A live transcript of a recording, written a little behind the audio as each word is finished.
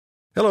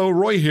Hello,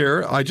 Roy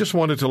here. I just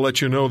wanted to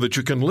let you know that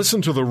you can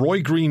listen to The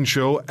Roy Green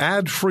Show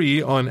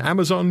ad-free on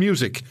Amazon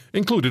Music,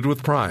 included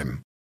with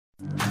Prime.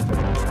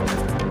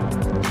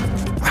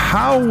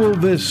 How will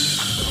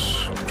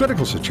this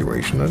critical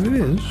situation, and it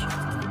is,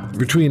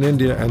 between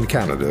India and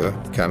Canada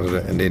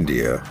and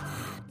India,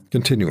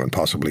 continue and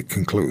possibly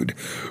conclude?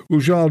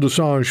 Ujjal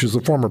Dosanjh is the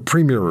former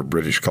Premier of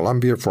British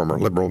Columbia, former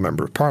Liberal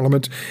Member of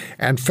Parliament,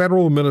 and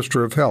Federal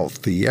Minister of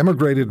Health. He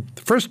emigrated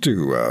first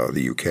to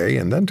the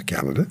UK and then to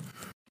Canada.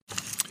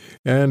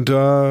 And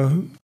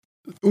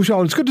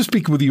Ujjal, it's good to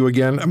speak with you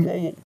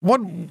again.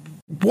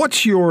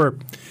 What's your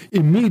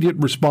immediate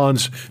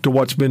response to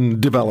what's been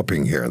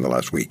developing here in the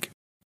last week?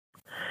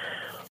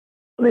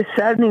 Well, it's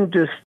saddening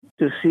to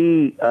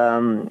see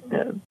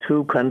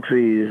two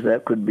countries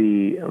that could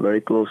be very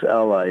close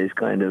allies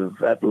kind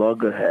of at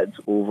loggerheads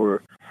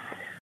over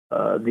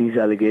these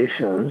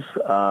allegations,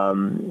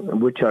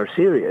 which are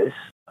serious.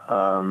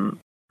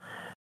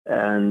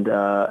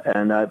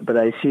 But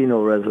I see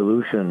no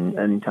resolution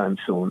anytime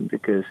soon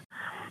because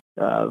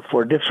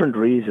for different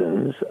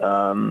reasons,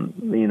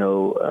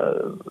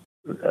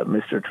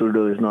 Mr.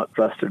 Trudeau is not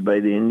trusted by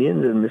the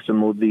Indians, and Mr.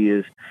 Modi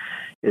is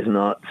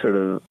not sort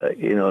of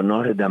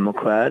not a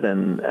Democrat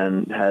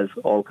and has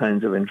all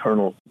kinds of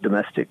internal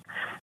domestic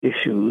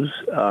issues.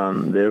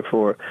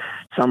 Therefore,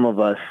 some of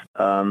us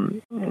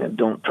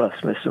don't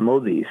trust Mr.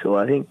 Modi. So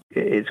I think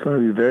it's going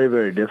to be very,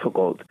 very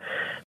difficult.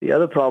 The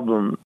other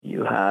problem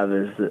you have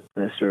is that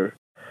Mr.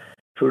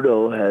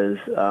 Trudeau has,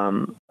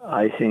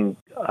 I think,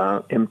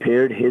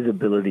 impaired his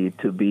ability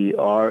to be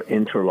our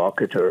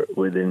interlocutor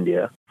with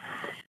India.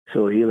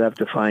 So he'll have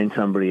to find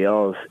somebody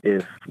else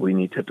if we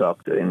need to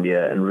talk to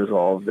India and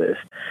resolve this.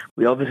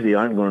 We obviously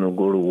aren't going to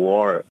go to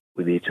war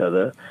with each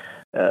other.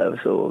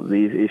 So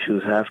these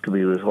issues have to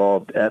be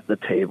resolved at the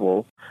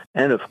table,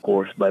 and of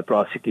course by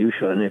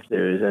prosecution if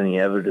there is any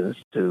evidence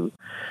to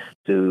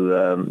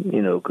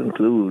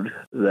conclude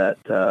that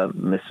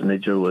Mr.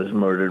 Nijjar was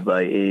murdered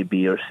by A,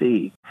 B, or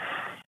C.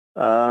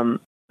 So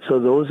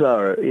those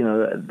are,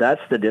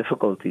 that's the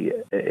difficulty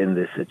in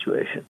this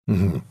situation.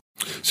 Mm-hmm.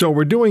 So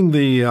we're doing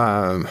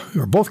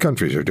both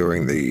countries are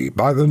doing the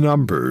by the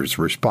numbers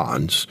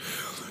response.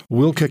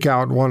 We'll kick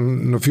out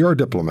one of your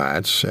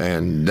diplomats,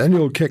 and then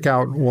you'll kick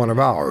out one of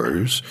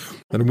ours,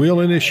 and we'll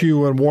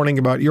issue a warning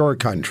about your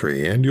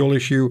country, and you'll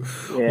issue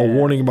a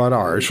warning about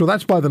ours. So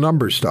that's by the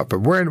numbers stuff.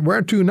 But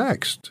where to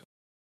next?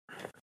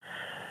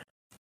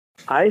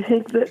 I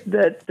think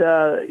that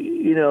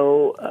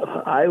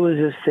I was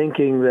just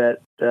thinking that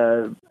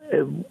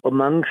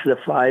amongst the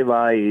Five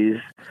Eyes,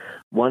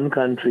 one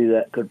country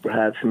that could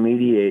perhaps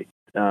mediate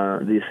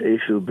this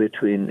issue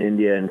between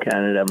India and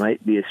Canada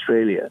might be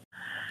Australia.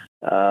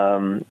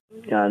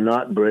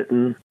 Not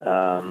Britain,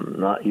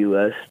 not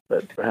U.S.,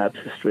 but perhaps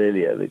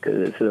Australia,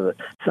 because it's sort of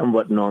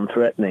somewhat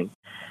non-threatening.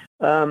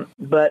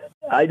 But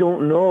I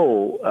don't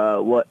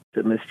know what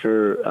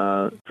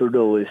Mr.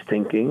 Trudeau is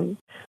thinking,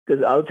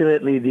 because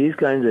ultimately these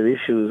kinds of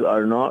issues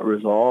are not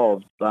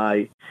resolved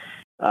by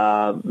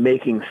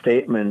making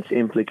statements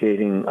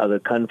implicating other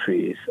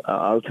countries.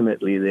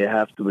 Ultimately, they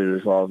have to be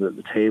resolved at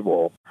the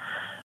table,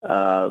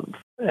 and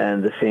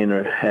the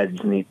saner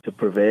heads need to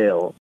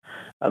prevail.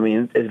 I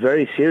mean, it's a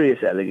very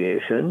serious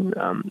allegation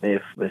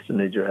if Mr.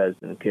 Nijjar has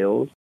been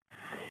killed.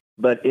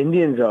 But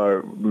Indians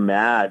are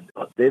mad.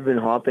 They've been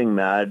hopping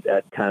mad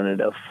at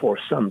Canada for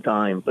some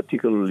time,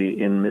 particularly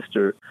in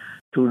Mr.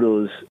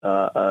 Trudeau's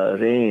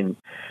reign,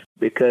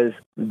 because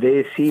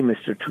they see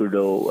Mr.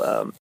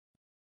 Trudeau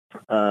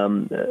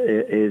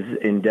is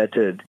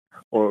indebted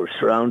or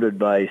surrounded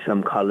by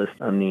some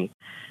Khalistani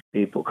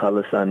people,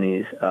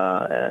 Khalistanis,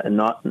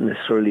 not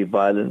necessarily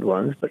violent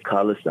ones, but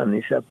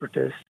Khalistani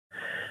separatists.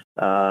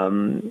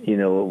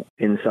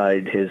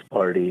 Inside his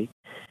party,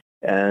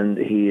 and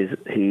he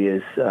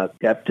is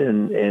kept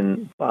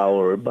in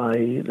power by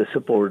the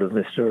support of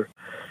Mr.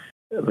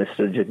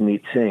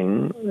 Jagmeet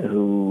Singh,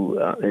 who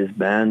is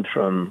banned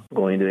from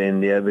going to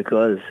India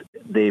because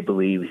they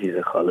believe he's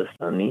a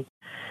Khalistani.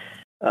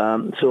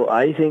 So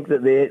I think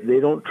that they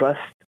don't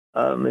trust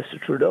Mr.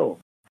 Trudeau.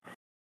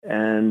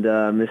 And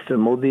Mr.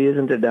 Modi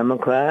isn't a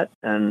Democrat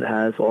and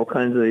has all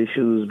kinds of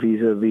issues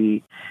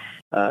vis-a-vis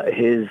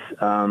his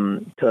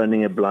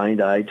turning a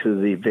blind eye to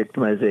the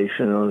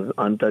victimization of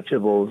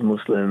untouchables,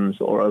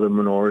 Muslims, or other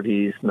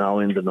minorities now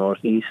in the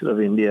northeast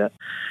of India.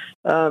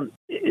 There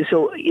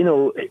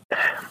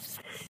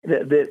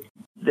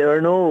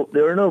are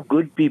no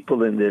good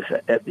people in this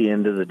at the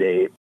end of the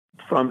day,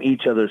 from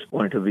each other's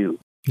point of view.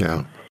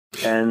 Yeah,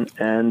 and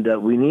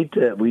we need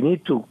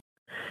to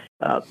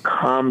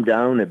calm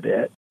down a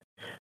bit.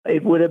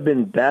 It would have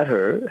been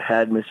better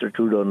had Mr.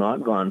 Trudeau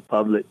not gone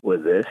public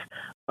with this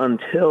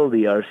until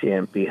the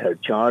RCMP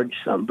had charged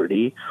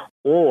somebody,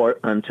 or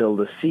until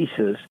the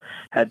CSIS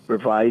had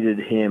provided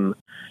him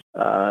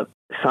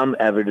some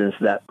evidence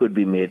that could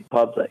be made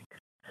public.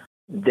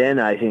 Then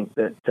I think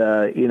that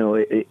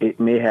it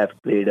may have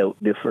played out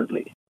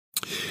differently.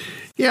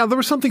 Yeah, there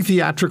was something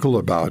theatrical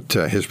about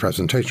his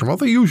presentation. Well,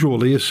 there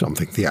usually is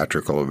something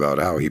theatrical about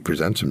how he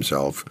presents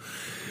himself.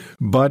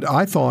 But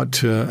I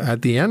thought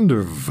at the end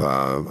of,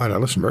 and I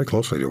listened very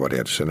closely to what he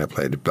had to say, and I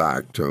played it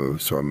back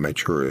so I made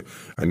sure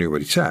I knew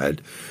what he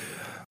said.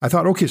 I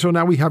thought, okay, so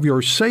now we have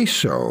your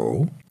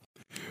say-so,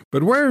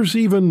 but where's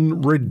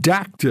even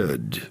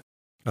redacted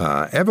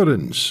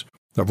evidence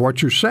of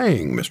what you're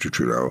saying, Mr.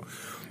 Trudeau?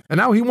 And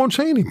now he won't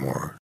say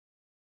anymore.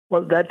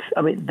 Well, that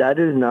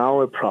is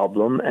now a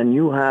problem. And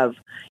you have,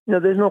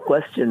 there's no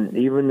question,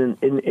 even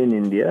in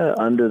India,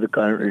 under the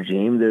current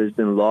regime, there's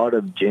been a lot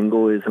of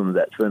jingoism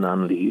that's been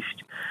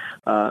unleashed,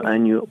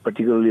 and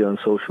particularly on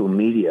social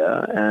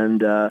media.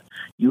 And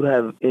you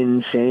have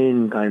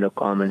insane kind of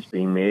comments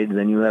being made. And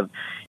then you have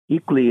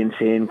equally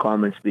insane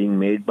comments being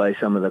made by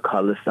some of the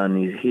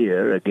Khalistanis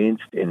here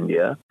against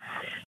India.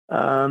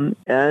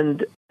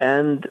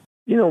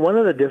 One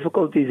of the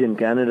difficulties in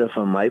Canada,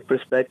 from my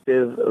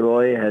perspective,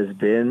 Roy, has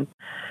been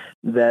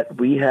that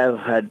we have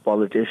had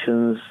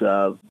politicians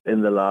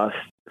in the last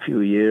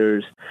few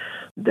years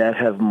that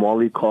have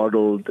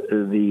mollycoddled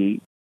the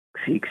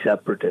Sikh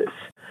separatists.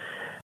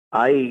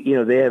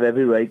 They have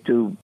every right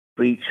to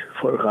preach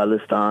for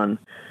Khalistan,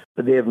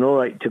 but they have no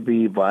right to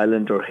be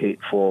violent or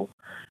hateful.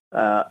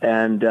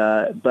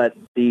 But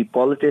the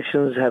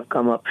politicians have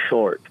come up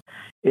short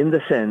in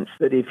the sense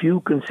that if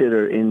you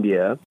consider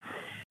India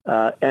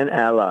an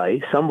ally,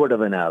 somewhat of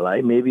an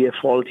ally, maybe a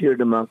faultier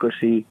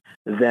democracy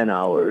than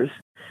ours,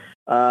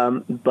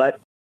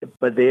 but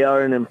they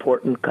are an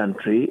important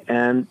country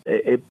and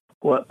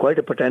quite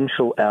a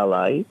potential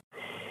ally.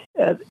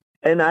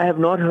 And I have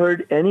not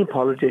heard any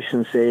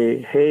politician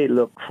say, hey,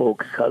 look,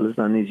 folks,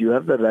 Khalistanis, you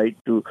have the right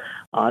to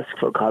ask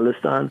for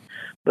Khalistan,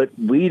 but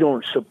we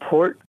don't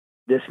support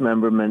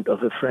dismemberment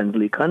of a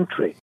friendly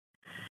country.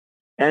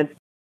 And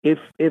if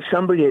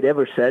somebody had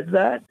ever said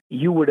that,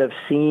 you would have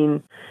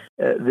seen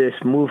this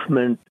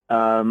movement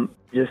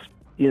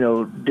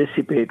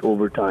dissipate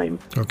over time.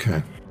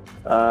 Okay.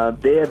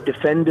 They have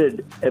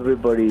defended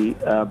everybody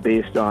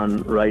based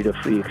on right of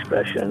free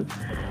expression.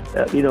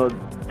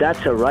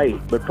 That's a right,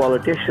 but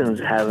politicians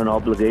have an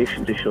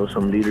obligation to show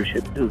some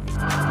leadership too.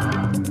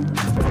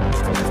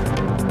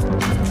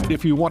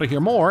 If you want to hear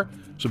more,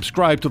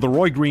 subscribe to The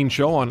Roy Green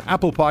Show on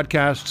Apple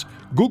Podcasts,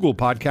 Google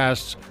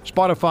Podcasts,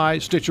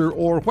 Spotify, Stitcher,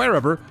 or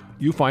wherever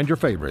you find your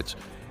favorites.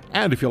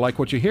 And if you like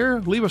what you hear,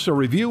 leave us a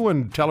review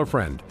and tell a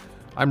friend.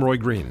 I'm Roy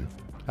Green.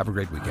 Have a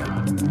great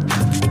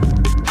weekend.